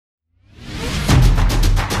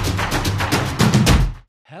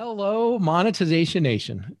Hello, Monetization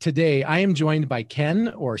Nation. Today, I am joined by Ken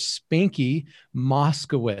or Spanky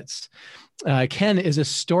Moskowitz. Ken is a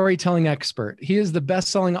storytelling expert. He is the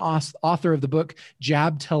best-selling author of the book,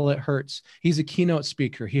 Jab Till It Hurts. He's a keynote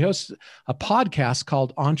speaker. He hosts a podcast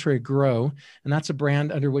called Entre Grow, and that's a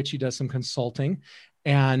brand under which he does some consulting.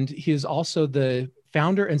 And he is also the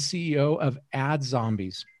founder and CEO of Ad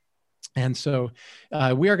Zombies. And so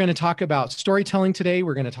we are going to talk about storytelling today.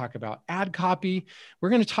 We're going to talk about ad copy. We're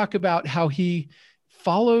going to talk about how he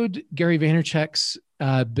followed Gary Vaynerchuk's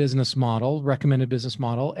business model, recommended business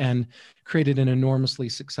model, and created an enormously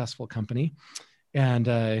successful company, and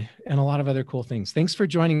a lot of other cool things. Thanks for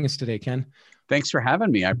joining us today, Ken. Thanks for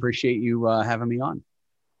having me. I appreciate you having me on.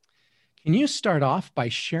 Can you start off by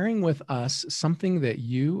sharing with us something that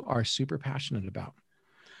you are super passionate about?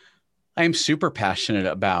 I'm super passionate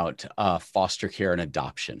about foster care and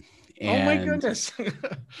adoption. And, oh my goodness.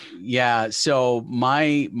 Yeah. So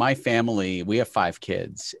my family, we have 5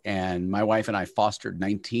 kids, and my wife and I fostered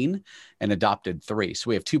 19 and adopted 3. So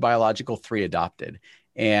we have 2 biological, 3 adopted.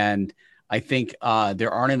 And I think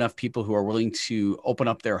there aren't enough people who are willing to open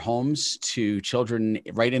up their homes to children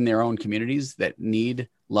right in their own communities that need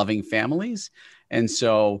loving families. And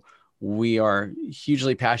so we are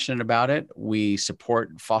hugely passionate about it. We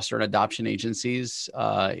support foster and adoption agencies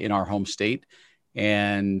in our home state,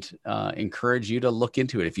 and encourage you to look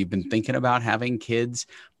into it. If you've been thinking about having kids,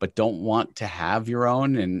 but don't want to have your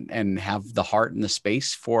own and have the heart and the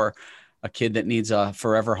space for a kid that needs a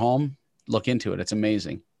forever home, look into it. It's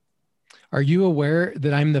amazing. Are you aware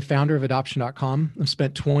that I'm the founder of adoption.com? I've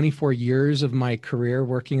spent 24 years of my career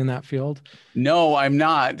working in that field. No, I'm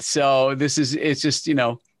not. So it's just,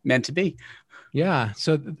 meant to be. Yeah.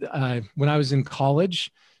 So when I was in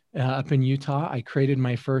college up in Utah, I created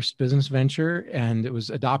my first business venture, and it was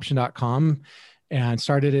adoption.com, and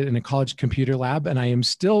started it in a college computer lab. And I am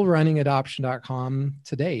still running adoption.com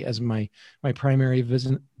today as my primary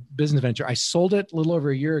business venture. I sold it a little over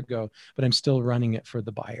a year ago, but I'm still running it for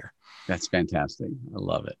the buyer. That's fantastic. I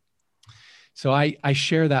love it. So I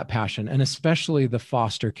share that passion, and especially the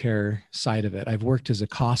foster care side of it. I've worked as a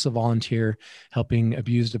CASA volunteer, helping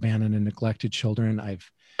abused, abandoned, and neglected children. I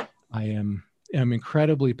am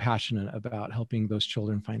incredibly passionate about helping those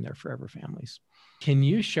children find their forever families. Can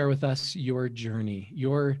you share with us your journey,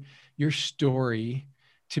 your story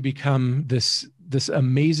to become this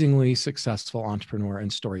amazingly successful entrepreneur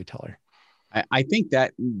and storyteller? I think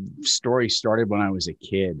that story started when I was a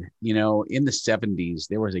kid. In the 70s,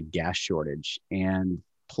 there was a gas shortage, and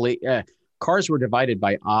cars were divided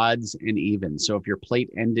by odds and evens. So if your plate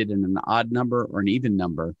ended in an odd number or an even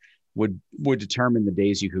number would determine the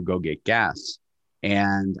days you could go get gas.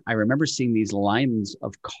 And I remember seeing these lines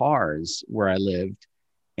of cars where I lived,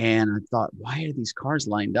 and I thought, why are these cars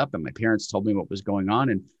lined up? And my parents told me what was going on.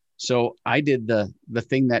 And so I did the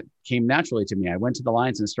thing that came naturally to me. I went to the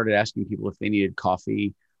lines and started asking people if they needed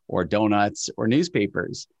coffee or donuts or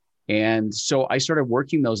newspapers. And so I started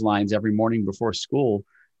working those lines every morning before school,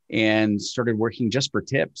 and started working just for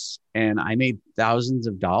tips. And I made thousands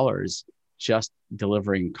of dollars just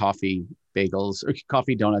delivering coffee, bagels, or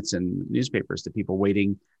coffee, donuts, and newspapers to people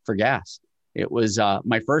waiting for gas. It was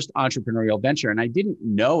my first entrepreneurial venture, and I didn't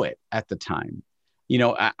know it at the time.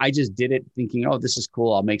 I just did it thinking, oh, this is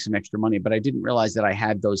cool, I'll make some extra money. But I didn't realize that I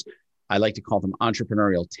had those, I like to call them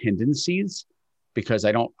entrepreneurial tendencies, because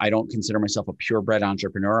I don't consider myself a purebred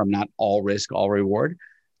entrepreneur. I'm not all risk, all reward,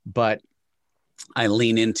 but I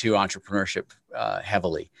lean into entrepreneurship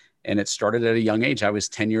heavily. And it started at a young age. I was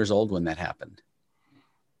 10 years old when that happened.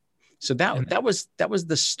 So that was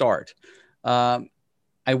the start. I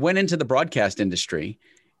went into the broadcast industry.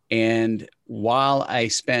 And while I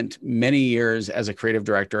spent many years as a creative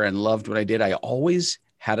director and loved what I did, I always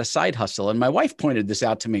had a side hustle. And my wife pointed this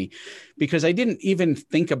out to me, because I didn't even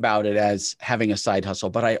think about it as having a side hustle,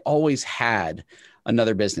 but I always had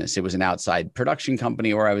another business. It was an outside production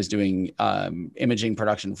company where I was doing imaging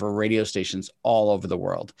production for radio stations all over the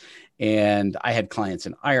world. And I had clients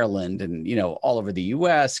in Ireland and, all over the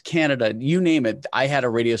US, Canada, you name it. I had a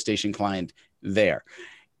radio station client there.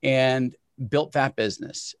 And built that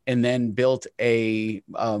business, and then built a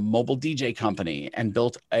mobile DJ company, and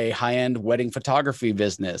built a high-end wedding photography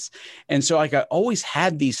business. And so I always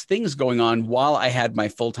had these things going on while I had my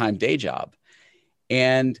full-time day job.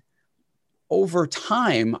 And over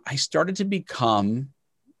time, I started to become,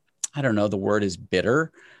 I don't know, the word is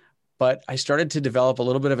bitter, but I started to develop a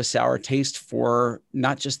little bit of a sour taste for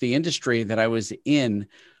not just the industry that I was in,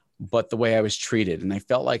 but the way I was treated. And I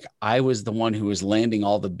felt like I was the one who was landing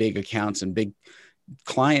all the big accounts and big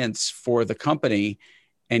clients for the company.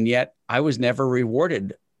 And yet I was never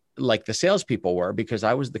rewarded like the salespeople were, because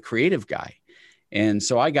I was the creative guy. And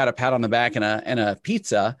so I got a pat on the back and a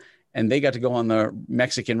pizza, and they got to go on the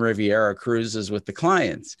Mexican Riviera cruises with the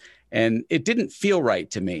clients. And it didn't feel right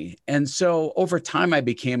to me. And so over time, I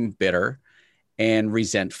became bitter and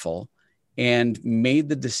resentful and made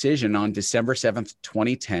the decision on December 7th,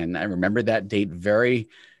 2010. I remember that date very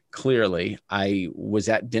clearly. I was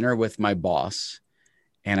at dinner with my boss,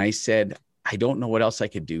 and I said, I don't know what else I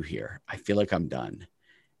could do here. I feel like I'm done.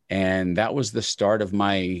 And that was the start of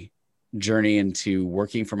my journey into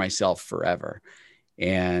working for myself forever.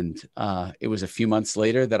 And it was a few months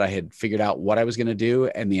later that I had figured out what I was going to do,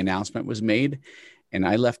 and the announcement was made. And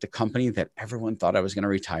I left a company that everyone thought I was going to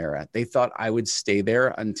retire at. They thought I would stay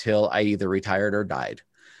there until I either retired or died.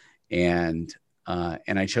 And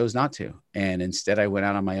I chose not to. And instead I went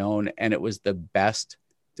out on my own, and it was the best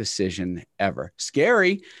decision ever.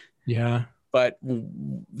 Scary. Yeah. But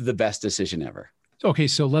the best decision ever. Okay.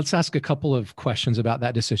 So let's ask a couple of questions about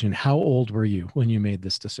that decision. How old were you when you made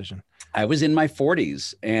this decision? I was in my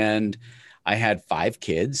 40s, and I had 5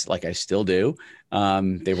 kids, like I still do.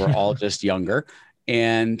 They were all just younger.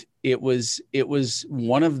 And it was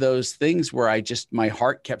one of those things where my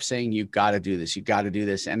heart kept saying, you got to do this. You got to do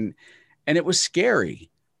this. And it was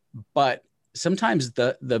scary, but sometimes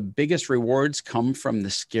the biggest rewards come from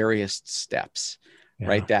the scariest steps,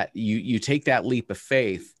 right? That you take that leap of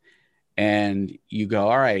faith and you go,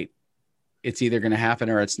 all right, it's either going to happen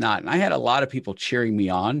or it's not. And I had a lot of people cheering me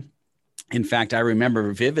on. In fact, I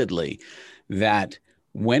remember vividly that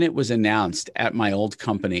when it was announced at my old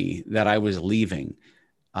company that I was leaving,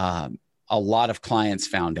 a lot of clients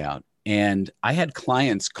found out. And I had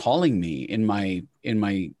clients calling me in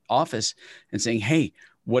my office and saying, hey,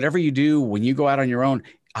 whatever you do when you go out on your own,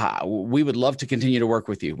 we would love to continue to work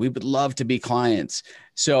with you. We would love to be clients.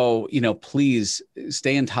 So, please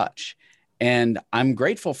stay in touch. And I'm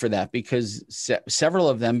grateful for that, because several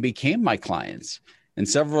of them became my clients. And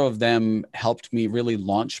several of them helped me really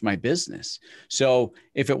launch my business. So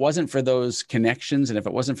if it wasn't for those connections, and if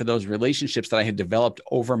it wasn't for those relationships that I had developed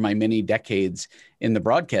over my many decades in the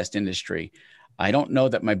broadcast industry, I don't know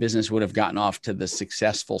that my business would have gotten off to the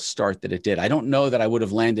successful start that it did. I don't know that I would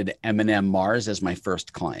have landed M&M Mars as my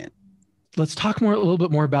first client. Let's talk a little bit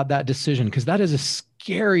more about that decision, because that is a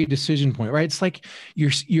scary decision point, right? It's like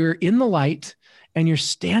you're in the light and you're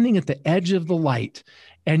standing at the edge of the light,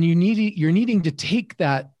 and you're needing to take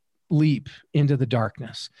that leap into the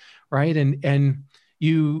darkness, right? And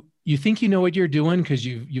you think you know what you're doing because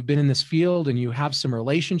you've been in this field and you have some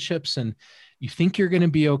relationships and you think you're going to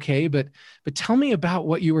be okay. But tell me about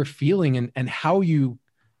what you were feeling and how you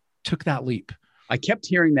took that leap. I kept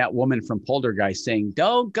hearing that woman from Poltergeist saying,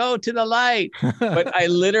 don't go to the light. But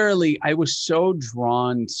I was so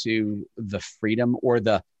drawn to the freedom, or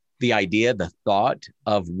the idea, the thought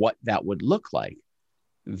of what that would look like,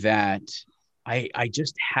 that I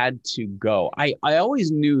just had to go. I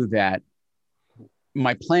always knew that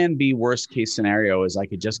my plan B, worst case scenario, is I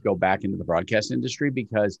could just go back into the broadcast industry,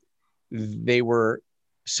 because they were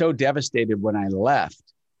so devastated when I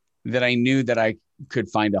left that I knew that I could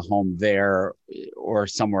find a home there or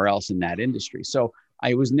somewhere else in that industry. So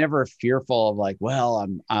I was never fearful of like, well,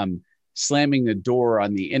 I'm slamming the door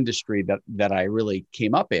on the industry that I really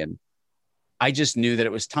came up in. I just knew that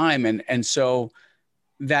it was time. And so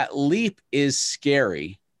that leap is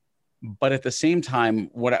scary, but at the same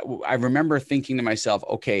time, what I remember thinking to myself,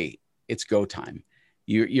 okay, it's go time.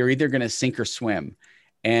 You're either going to sink or swim.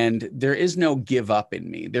 And there is no give up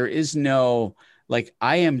in me. There is no, like,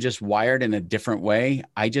 I am just wired in a different way.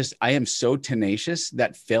 I am so tenacious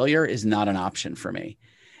that failure is not an option for me.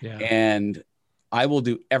 Yeah. And I will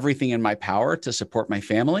do everything in my power to support my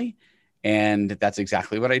family. And that's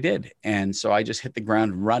exactly what I did. And so I just hit the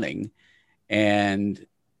ground running. And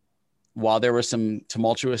while there were some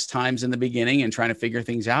tumultuous times in the beginning and trying to figure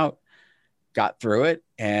things out, got through it.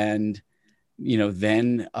 And,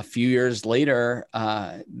 then a few years later,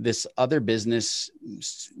 this other business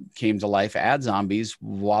came to life, Ad Zombies,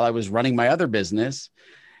 while I was running my other business.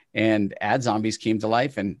 And Ad Zombies came to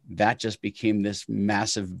life, and that just became this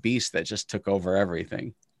massive beast that just took over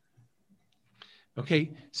everything.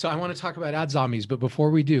 Okay. So I want to talk about Ad Zombies, but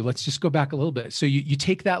before we do, let's just go back a little bit. So you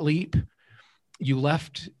take that leap, you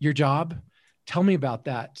left your job. Tell me about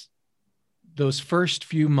that. Those first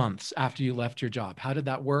few months after you left your job, how did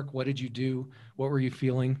that work? What did you do? What were you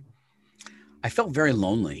feeling? I felt very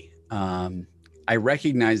lonely. I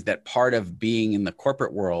recognized that part of being in the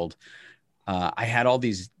corporate world, I had all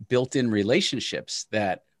these built-in relationships,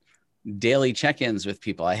 that daily check-ins with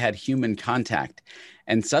people. I had human contact.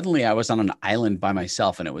 And suddenly I was on an island by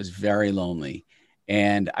myself, and it was very lonely.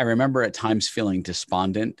 And I remember at times feeling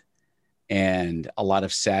despondent and a lot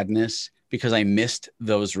of sadness because I missed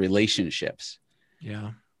those relationships.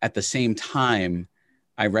 Yeah. At the same time,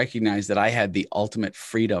 I recognized that I had the ultimate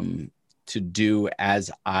freedom to do as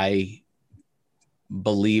I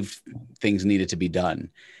believed things needed to be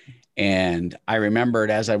done. And I remembered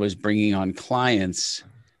as I was bringing on clients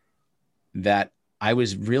that I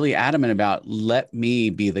was really adamant about, let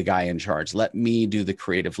me be the guy in charge. Let me do the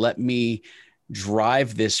creative. Let me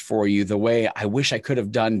drive this for you the way I wish I could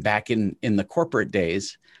have done back in the corporate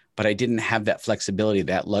days, but I didn't have that flexibility,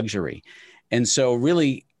 that luxury. And so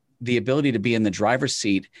really the ability to be in the driver's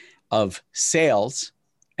seat of sales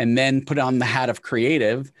and then put on the hat of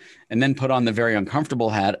creative and then put on the very uncomfortable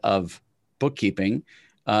hat of bookkeeping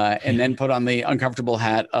and then put on the uncomfortable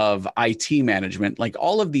hat of IT management. Like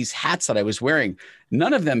all of these hats that I was wearing,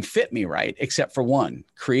 none of them fit me right, except for one,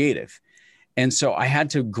 creative. And so I had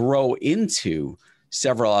to grow into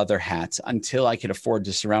several other hats until I could afford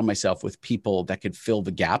to surround myself with people that could fill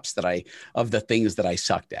the gaps of the things that I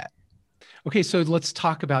sucked at. Okay, so let's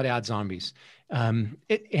talk about Ad Zombies, and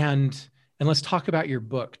let's talk about your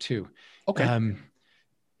book too. Okay.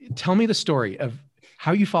 Tell me the story of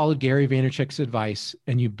how you followed Gary Vaynerchuk's advice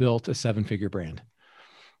and you built a 7-figure brand.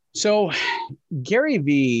 So Gary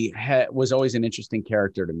V was always an interesting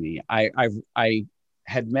character to me. I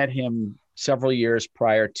had met him several years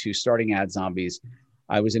prior to starting Ad Zombies.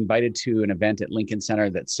 I was invited to an event at Lincoln Center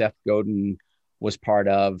that Seth Godin was part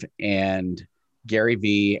of, and Gary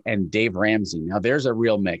V and Dave Ramsey. Now there's a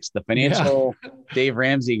real mix, the financial Dave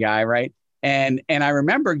Ramsey guy, right? And I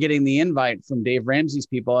remember getting the invite from Dave Ramsey's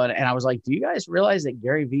people. And I was like, do you guys realize that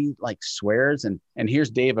Gary V like swears? And here's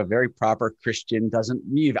Dave, a very proper Christian,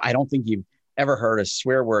 I don't think you've ever heard a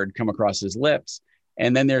swear word come across his lips.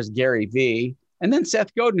 And then there's Gary V and then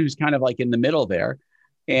Seth Godin, who's kind of like in the middle there.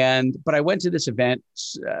 But I went to this event,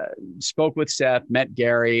 spoke with Seth, met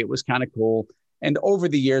Gary. It was kind of cool. And over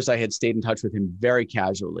the years, I had stayed in touch with him very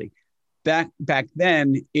casually. Back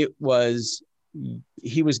then, he was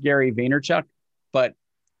Gary Vaynerchuk, but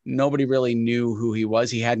nobody really knew who he was.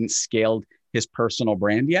 He hadn't scaled his personal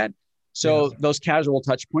brand yet. So those casual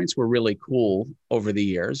touch points were really cool over the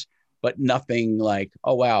years, but nothing like,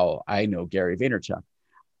 oh, wow, I know Gary Vaynerchuk.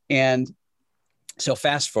 And so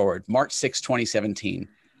fast forward, March 6, 2017,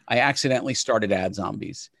 I accidentally started Ad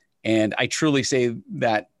Zombies. And I truly say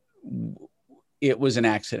that it was an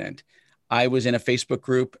accident. I was in a Facebook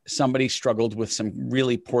group. Somebody struggled with some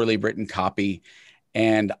really poorly written copy,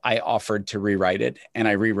 and I offered to rewrite it. And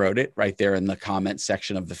I rewrote it right there in the comment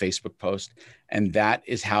section of the Facebook post. And that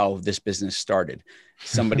is how this business started.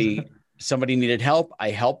 Somebody needed help. I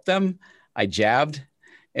helped them. I jabbed,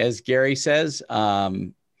 as Gary says.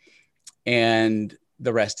 And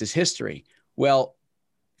the rest is history. Well,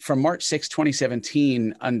 from March 6,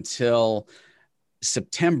 2017 until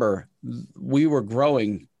September, we were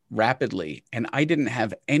growing rapidly, and I didn't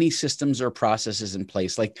have any systems or processes in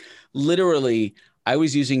place. Like literally, I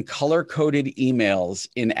was using color-coded emails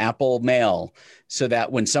in Apple Mail so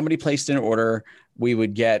that when somebody placed an order, we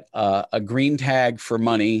would get a green tag for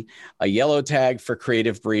money, a yellow tag for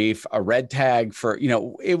creative brief, a red tag for,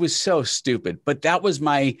 it was so stupid. But that was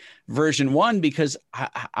my version 1 because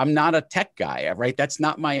I'm not a tech guy, right? That's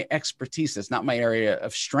not my expertise. That's not my area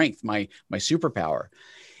of strength, my superpower.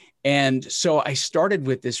 And so I started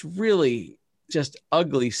with this really just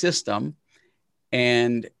ugly system,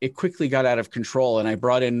 and it quickly got out of control. And I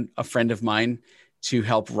brought in a friend of mine to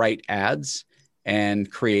help write ads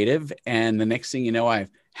and creative. And the next thing you know, I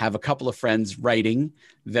have a couple of friends writing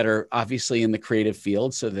that are obviously in the creative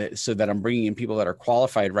field so that I'm bringing in people that are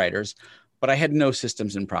qualified writers, but I had no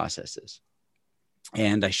systems and processes.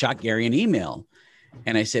 And I shot Gary an email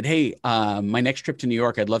and I said, hey, my next trip to New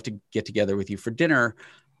York, I'd love to get together with you for dinner.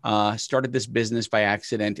 Started this business by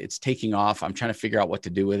accident. It's taking off. I'm trying to figure out what to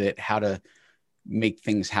do with it, how to make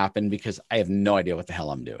things happen, because I have no idea what the hell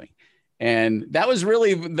I'm doing. And that was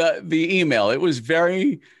really the email. It was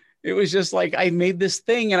just like, I made this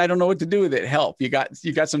thing and I don't know what to do with it. Help. You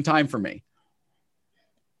got some time for me.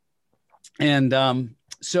 And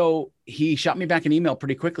so he shot me back an email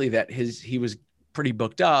pretty quickly that he was pretty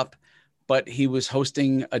booked up, but he was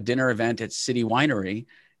hosting a dinner event at City Winery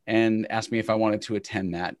and asked me if I wanted to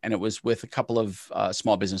attend that. And it was with a couple of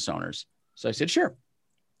small business owners. So I said, sure.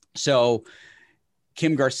 So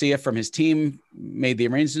Kim Garcia from his team made the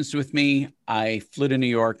arrangements with me. I flew to New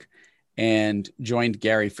York and joined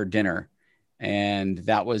Gary for dinner. And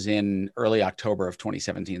that was in early October of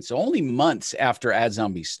 2017. So only months after Ad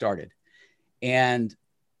Zombies started. And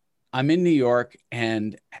I'm in New York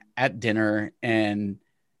and at dinner, and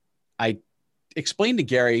I explained to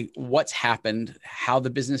Gary what's happened, how the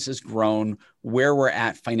business has grown, where we're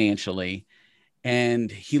at financially. And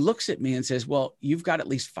he looks at me and says, well, you've got at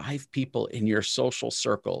least 5 people in your social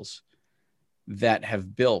circles that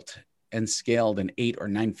have built and scaled an 8 or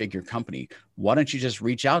 9-figure company. Why don't you just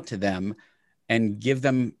reach out to them and give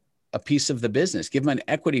them a piece of the business, give them an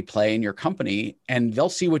equity play in your company, and they'll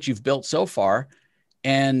see what you've built so far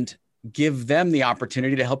and give them the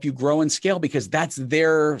opportunity to help you grow and scale, because that's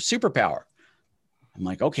their superpower. I'm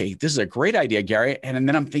like, okay, this is a great idea, Gary. And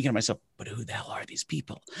then I'm thinking to myself, but who the hell are these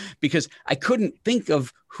people? Because I couldn't think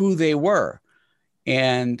of who they were.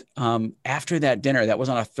 And after that dinner, that was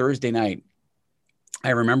on a Thursday night,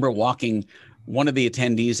 I remember walking, one of the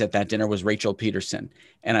attendees at that dinner was Rachel Peterson.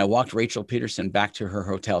 And I walked Rachel Peterson back to her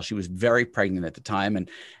hotel. She was very pregnant at the time. And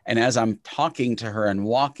as I'm talking to her and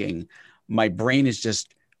walking, my brain is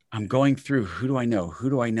just, I'm going through, who do I know? Who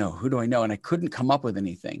do I know? Who do I know? And I couldn't come up with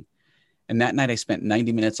anything. And that night I spent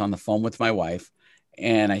 90 minutes on the phone with my wife.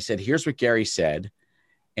 And I said, here's what Gary said.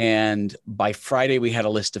 And by Friday, we had a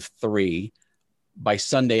list of 3. By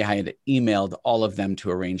Sunday, I had emailed all of them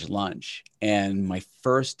to arrange lunch. And my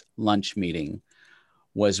first lunch meeting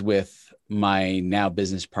was with my now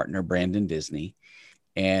business partner, Brandon Disney.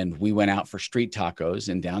 And we went out for street tacos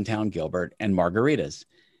in downtown Gilbert and margaritas.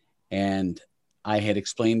 And I had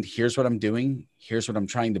explained, here's what I'm doing. Here's what I'm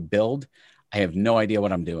trying to build. I have no idea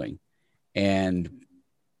what I'm doing. And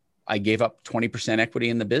I gave up 20% equity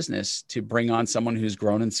in the business to bring on someone who's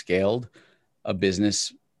grown and scaled a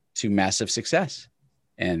business to massive success.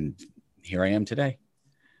 And here I am today.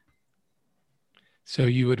 So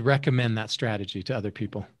you would recommend that strategy to other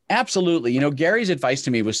people? Absolutely. You know, Gary's advice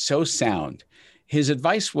to me was so sound. His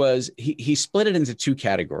advice was, he split it into 2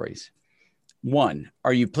 categories. 1,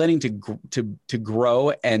 are you planning to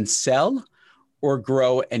grow and sell, or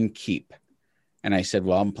grow and keep? And I said,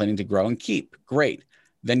 well, I'm planning to grow and keep. Great.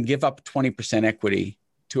 Then give up 20% equity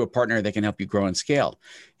to a partner that can help you grow and scale.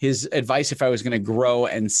 His advice, if I was going to grow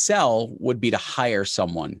and sell, would be to hire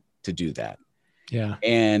someone to do that. Yeah.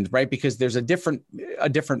 And right, because there's a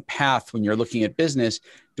different path when you're looking at business.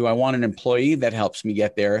 Do I want an employee that helps me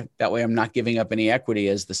get there? That way I'm not giving up any equity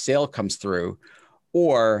as the sale comes through.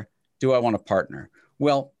 Or do I want a partner?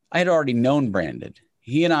 Well, I had already known Brandon.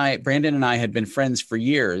 Brandon and I had been friends for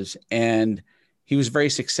years, and he was very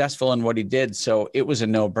successful in what he did. So it was a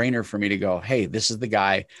no-brainer for me to go, hey, this is the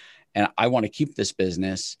guy, and I want to keep this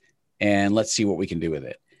business, and let's see what we can do with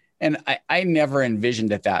it. And I never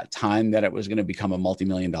envisioned at that time that it was going to become a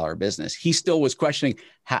multi-million-dollar business. He still was questioning,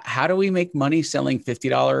 how do we make money selling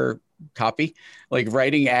 $50 copy, like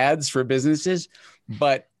writing ads for businesses?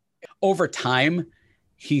 But over time,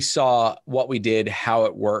 he saw what we did, how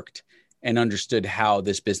it worked, and understood how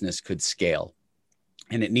this business could scale.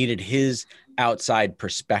 And it needed his outside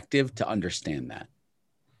perspective to understand that.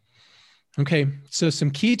 Okay. So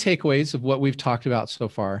some key takeaways of what we've talked about so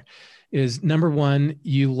far is, number 1,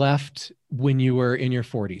 you left when you were in your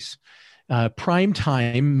 40s. Prime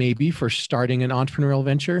time maybe for starting an entrepreneurial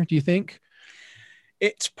venture, do you think?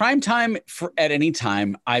 It's prime time at any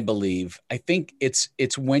time, I believe. I think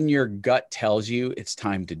it's when your gut tells you it's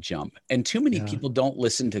time to jump. And too many people don't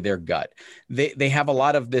listen to their gut. They have a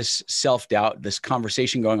lot of this self-doubt, this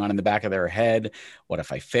conversation going on in the back of their head. What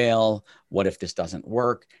if I fail? What if this doesn't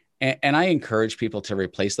work? And I encourage people to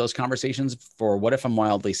replace those conversations for, what if I'm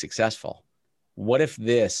wildly successful? What if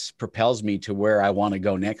this propels me to where I want to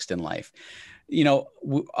go next in life? You know,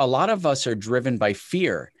 a lot of us are driven by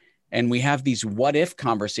fear. And we have these what if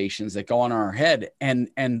conversations that go on in our head.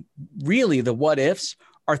 And really the what ifs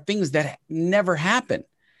are things that never happen.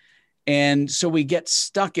 And so we get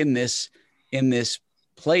stuck in this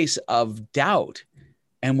place of doubt,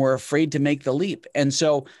 and we're afraid to make the leap. And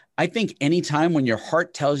so I think anytime when your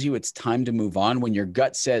heart tells you it's time to move on, when your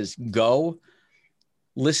gut says go,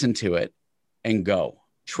 listen to it and go.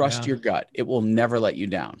 Trust your gut. It will never let you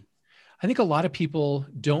down. I think a lot of people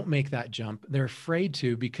don't make that jump. They're afraid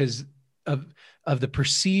to because of the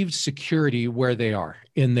perceived security where they are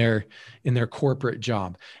in their corporate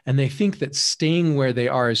job. And they think that staying where they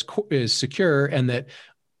are is secure, and that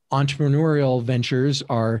entrepreneurial ventures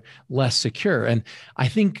are less secure. And I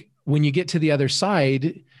think when you get to the other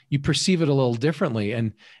side, you perceive it a little differently.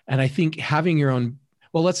 And I think having your own,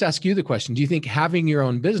 well, let's ask you the question. Do you think having your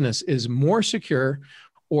own business is more secure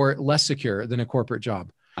or less secure than a corporate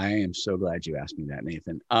job? I am so glad you asked me that,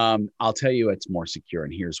 Nathan. I'll tell you it's more secure,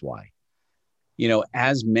 and here's why. You know,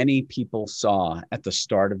 as many people saw at the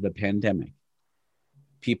start of the pandemic,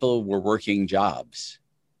 people were working jobs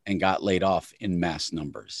and got laid off in mass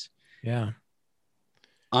numbers. Yeah.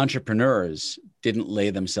 Entrepreneurs didn't lay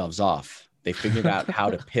themselves off. They figured out how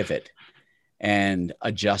to pivot. and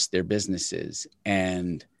adjust their businesses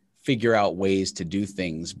and figure out ways to do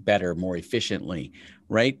things better, more efficiently,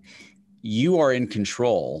 right? You are in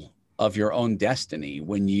control of your own destiny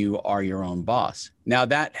when you are your own boss. Now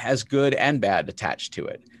that has good and bad attached to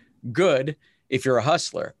it. Good if you're a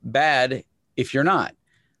hustler, bad if you're not.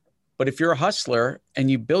 But if you're a hustler and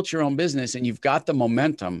you built your own business and you've got the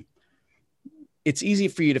momentum, it's easy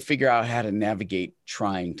for you to figure out how to navigate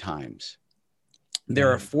trying times.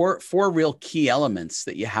 There are four real key elements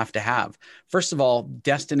that you have to have. First of all,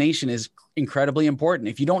 destination is incredibly important.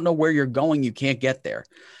 If you don't know where you're going, you can't get there.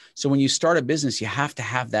 So when you start a business, you have to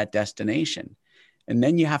have that destination. And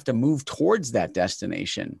then you have to move towards that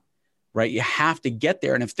destination, right? You have to get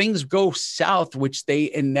there. And if things go south, which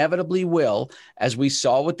they inevitably will, as we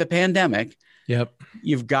saw with the pandemic,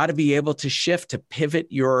 you've got to be able to shift, to pivot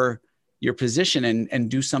your position and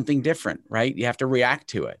do something different, right? You have to react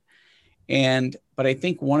to it. But I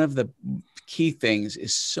think one of the key things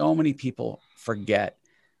is so many people forget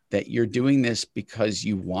that you're doing this because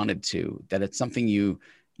you wanted to, that it's something you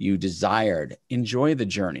desired. Enjoy the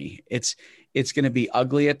journey. It's going to be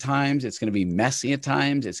ugly at times. It's going to be messy at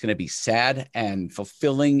times. It's going to be sad and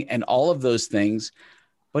fulfilling and all of those things,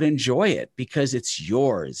 but enjoy it because it's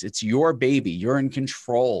yours. It's your baby. You're in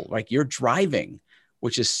control. Like you're driving,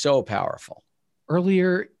 which is so powerful.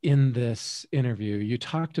 Earlier in this interview, you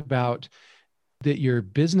talked about that your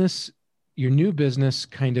new business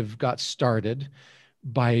kind of got started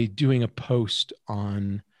by doing a post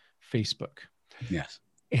on Facebook. Yes.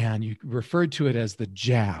 And you referred to it as the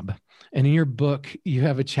jab. And in your book, you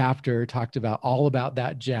have a chapter talked about all about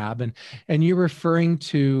that jab. And you're referring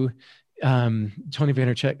to Tony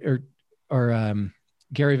Vaynerchuk or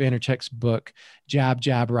Gary Vaynerchuk's book, Jab,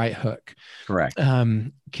 Jab, Right Hook. Correct.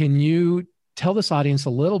 Can you tell this audience a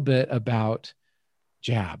little bit about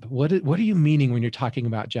jab? What are you meaning when you're talking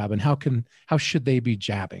about jab, and how should they be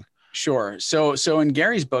jabbing? Sure. So in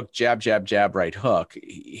Gary's book, Jab, Jab, Jab, Right Hook,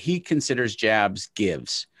 he considers jabs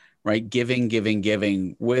gives, right?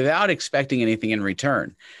 Giving without expecting anything in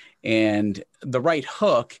return. And the right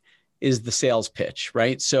hook is the sales pitch,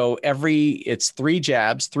 right? So it's 3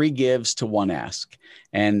 jabs, 3 gives to 1 ask.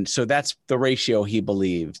 And so that's the ratio he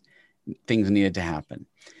believed things needed to happen.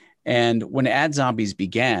 And when Ad Zombies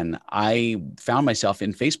began, I found myself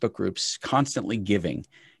in Facebook groups constantly giving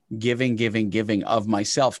of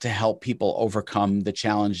myself to help people overcome the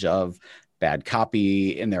challenge of bad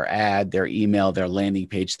copy in their ad, their email, their landing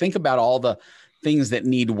page. Think about all the things that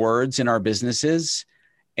need words in our businesses.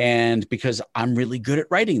 And because I'm really good at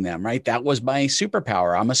writing them, right? That was my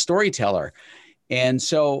superpower. I'm a storyteller. And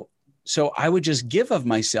so I would just give of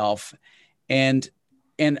myself, and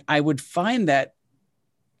I would find that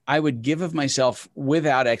I would give of myself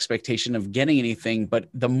without expectation of getting anything. But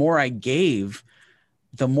the more I gave,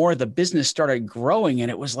 the more the business started growing.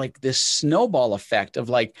 And it was like this snowball effect of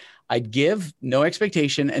like, I'd give, no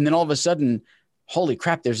expectation. And then all of a sudden, holy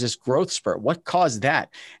crap, there's this growth spurt. What caused that?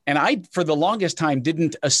 And I, for the longest time,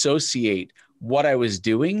 didn't associate what I was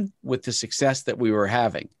doing with the success that we were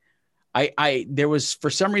having. There was, for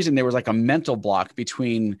some reason, there was like a mental block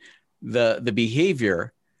between the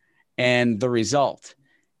behavior and the result.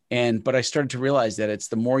 But I started to realize that it's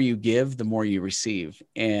the more you give, the more you receive.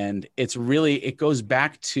 And it goes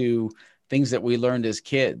back to things that we learned as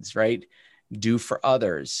kids, right? Do for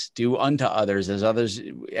others, do unto others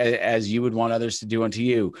as you would want others to do unto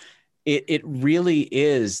you. It really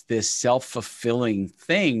is this self-fulfilling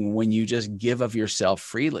thing when you just give of yourself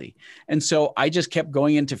freely. And so I just kept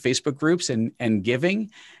going into Facebook groups and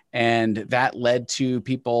giving. And that led to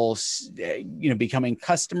people, becoming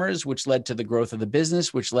customers, which led to the growth of the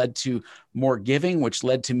business, which led to more giving, which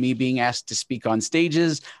led to me being asked to speak on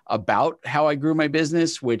stages about how I grew my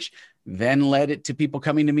business, which then led it to people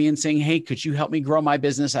coming to me and saying, hey, could you help me grow my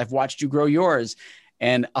business? I've watched you grow yours.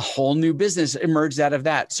 And a whole new business emerged out of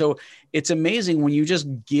that. So it's amazing when you just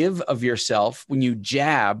give of yourself, when you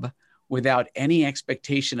jab without any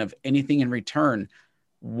expectation of anything in return,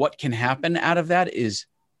 what can happen out of that is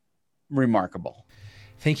remarkable.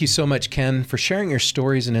 Thank you so much, Ken, for sharing your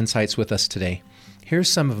stories and insights with us today. Here's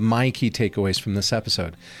some of my key takeaways from this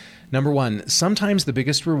episode. Number 1, sometimes the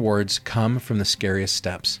biggest rewards come from the scariest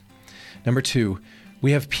steps. Number 2,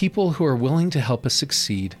 we have people who are willing to help us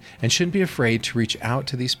succeed and shouldn't be afraid to reach out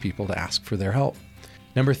to these people to ask for their help.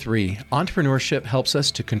 Number 3, entrepreneurship helps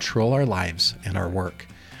us to control our lives and our work.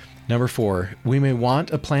 Number 4, we may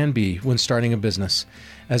want a plan B when starting a business,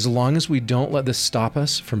 as long as we don't let this stop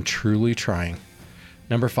us from truly trying.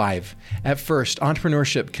 Number 5, at first,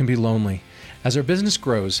 entrepreneurship can be lonely. As our business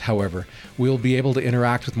grows, however, we'll be able to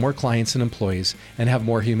interact with more clients and employees and have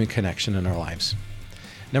more human connection in our lives.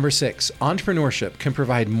 Number 6, entrepreneurship can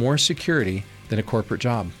provide more security than a corporate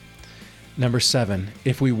job. Number 7,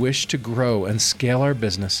 if we wish to grow and scale our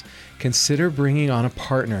business, consider bringing on a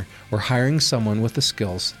partner or hiring someone with the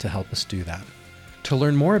skills to help us do that. To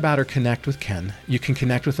learn more about or connect with Ken, you can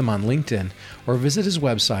connect with him on LinkedIn or visit his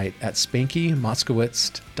website at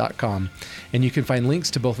SpankyMoskowitz.com. And you can find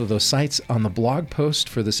links to both of those sites on the blog post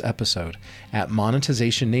for this episode at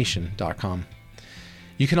monetizationnation.com.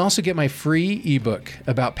 You can also get my free ebook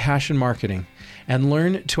about passion marketing and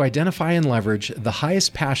learn to identify and leverage the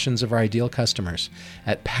highest passions of our ideal customers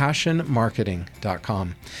at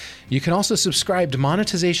passionmarketing.com. You can also subscribe to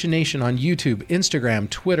Monetization Nation on YouTube, Instagram,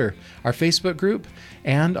 Twitter, our Facebook group,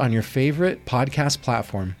 and on your favorite podcast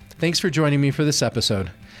platform. Thanks for joining me for this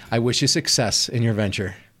episode. I wish you success in your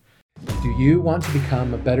venture. Do you want to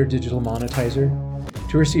become a better digital monetizer?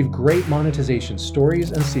 To receive great monetization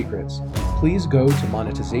stories and secrets, please go to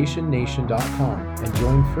monetizationnation.com and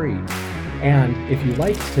join free. And if you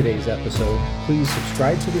liked today's episode, please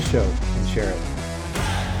subscribe to the show and share it.